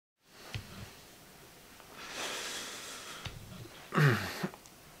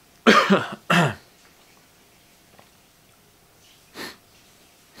Today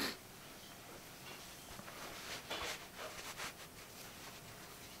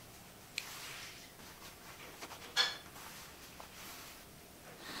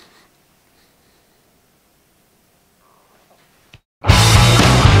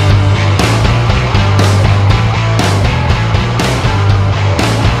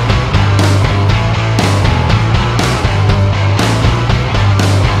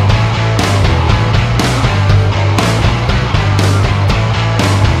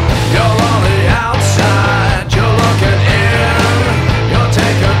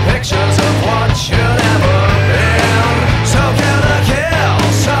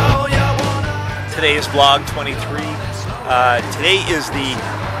is vlog 23. Today is the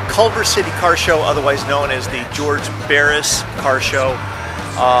Culver City Car Show, otherwise known as the George Barris Car Show,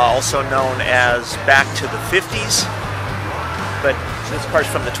 also known as Back to the 50s. But this car's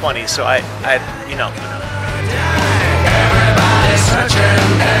from the 20s, so you know. Everybody's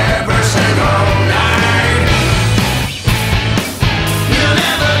searching every single night. You'll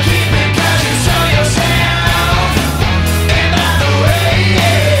never keep it 'cause you saw yourself. And by the way,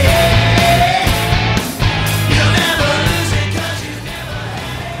 you'll never lose it 'cause you never.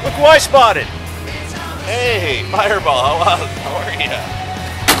 Look who I spotted. Hey, Fireball, how are you?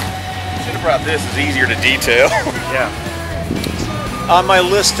 Should have brought this, it's easier to detail. Yeah. On my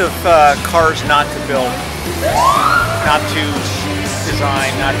list of cars not to build, not to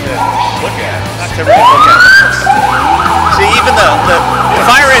design, not to Look at. not to really look at. See, even the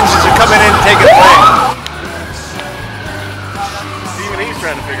fire engines are coming in and taking away. Even he's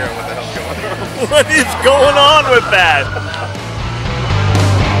trying to figure out what the hell's going on. What is going on with that?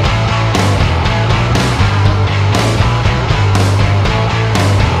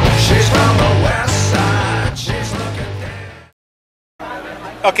 She's from the west side. She's looking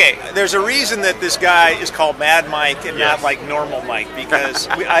Okay, there's a reason that this guy is called Mad Mike and not like normal Mike, because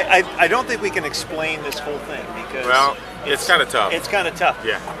I don't think we can explain this whole thing because Well, it's kind of tough. it's kind of tough.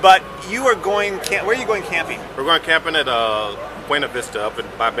 Yeah. But you are going. Where are you going camping? We're going camping at Buena Vista up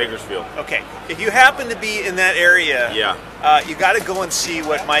by Bakersfield. Okay, if you happen to be in that area, Yeah. You got to go and see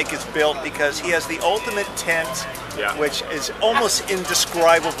what Mike has built because he has the ultimate tent, Yeah. which is almost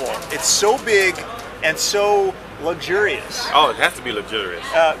indescribable. It's so big and so luxurious. Oh, it has to be luxurious.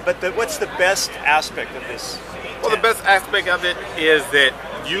 But what's the best aspect of this? Well, the tent? best aspect of it is that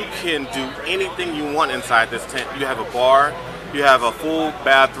you can do anything you want inside this tent. You have a bar, you have a full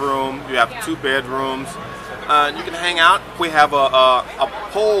bathroom, you have 2 bedrooms. You can hang out. We have a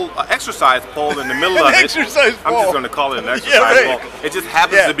pole, an exercise pole in the middle of it. Exercise pole. I'm just going to call it an exercise Yeah, right. pole. It just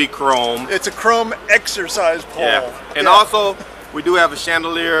happens Yeah. to be chrome. It's a chrome exercise pole. Yeah. And Yeah. also, we do have a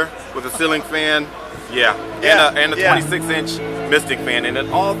chandelier with a ceiling fan. Yeah. Yeah. And a Yeah. 26-inch Mystic fan, and it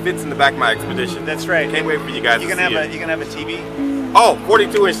all fits in the back of my Expedition. That's right. Can't wait for you guys You to can see have it. you can have a TV. Oh,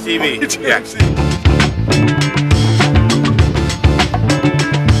 42-inch TV. Yeah.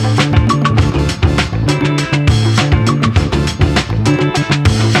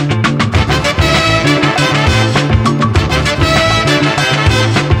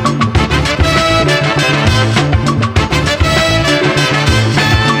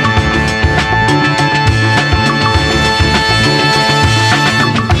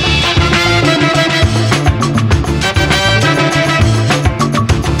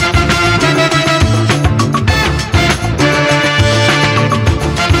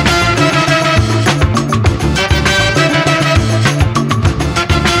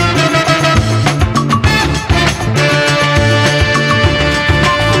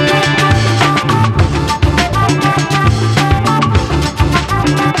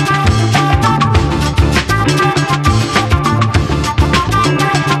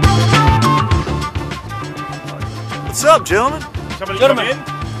 What's up, gentlemen? Gentlemen.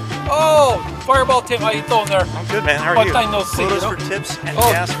 Oh, Fireball Tim, how you doing there? I'm good, man. How are Long you? time no see, Photos you know? for tips and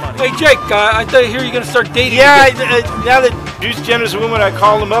Oh, gas money. hey Jake, I hear you're gonna start dating. Yeah, again. now that Juice Generous woman, I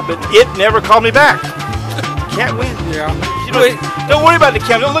called him up, but it never called me back. Can't win. Yeah. You know, Wait, don't worry about the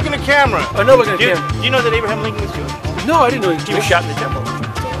camera. Don't look in the camera. I know looking at Do you, him. do you know that Abraham Lincoln was Jewish? No, I didn't know He was shot in the temple.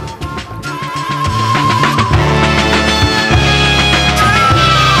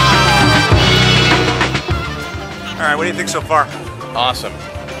 All right, what do you think so far? Awesome.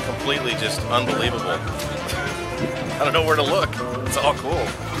 Completely just unbelievable. I don't know where to look. It's all cool.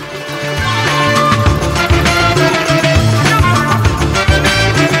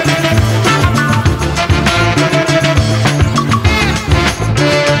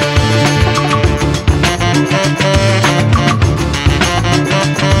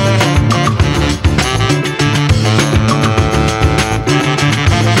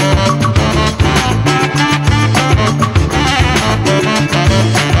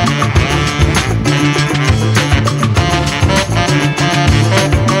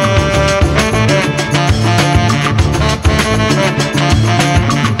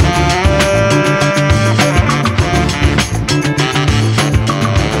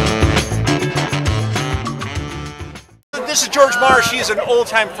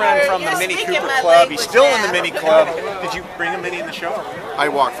 old-time friend from the Mini Cooper Club. He's still in the Mini Club. Did you bring a Mini in the show? I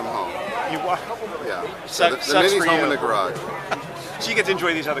walk from home. You walk? Yeah. Sucks the Mini's for home you. in the garage. So you get to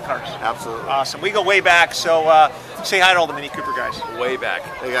enjoy these other cars. Absolutely. Awesome. We go way back, so say hi to all the Mini Cooper guys. Way back.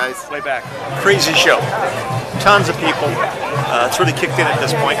 Hey guys. Way back. Crazy show. Tons of people. It's really kicked in at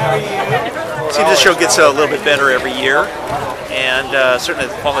this point. Seems the show gets a little bit better every year, and certainly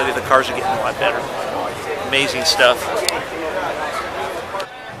the quality of the cars are getting a lot better. Amazing stuff.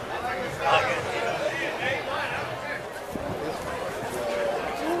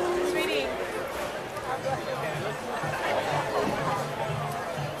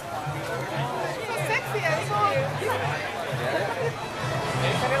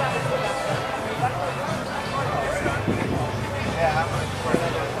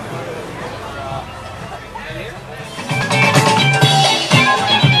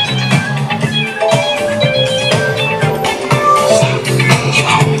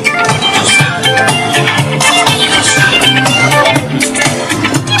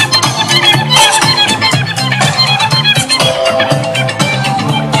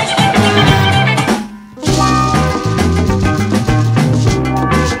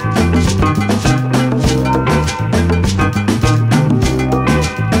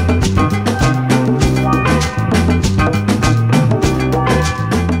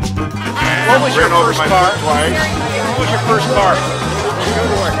 What was your first car? What was your first car?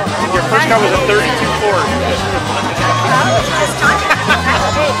 Your first car was a 32 Ford.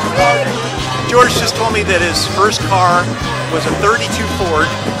 George just told me that his first car was a 32 Ford,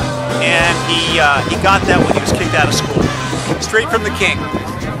 and he got that when he was kicked out of school. Straight from the king.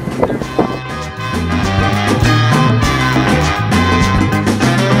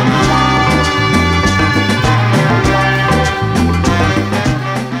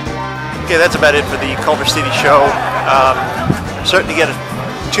 Okay, that's about it for the Culver City show. Starting to get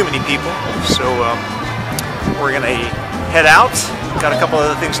too many people, so we're gonna head out. Got a couple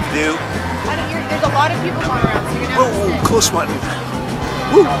other things to do. There's a lot of people going around, so you're gonna have to Whoa, close one.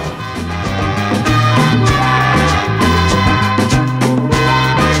 Woo.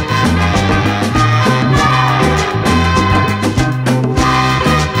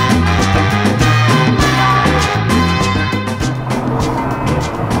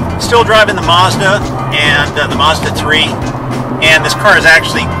 Still driving the Mazda and the Mazda 3, and this car is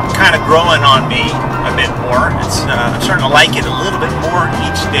actually kind of growing on me a bit more. I'm starting to like it a little bit more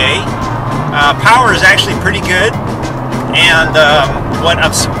each day. Power is actually pretty good, and what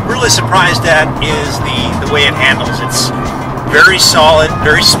I'm really surprised at is the way it handles. It's very solid,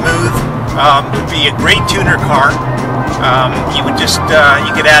 very smooth. Would be a great tuner car. You would just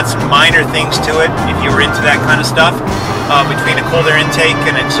you could add some minor things to it if you were into that kind of stuff. Between a cold air intake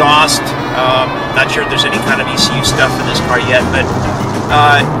and exhaust, not sure if there's any kind of ECU stuff in this car yet, but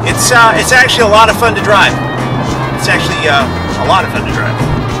it's actually a lot of fun to drive. It's actually a lot of fun to drive.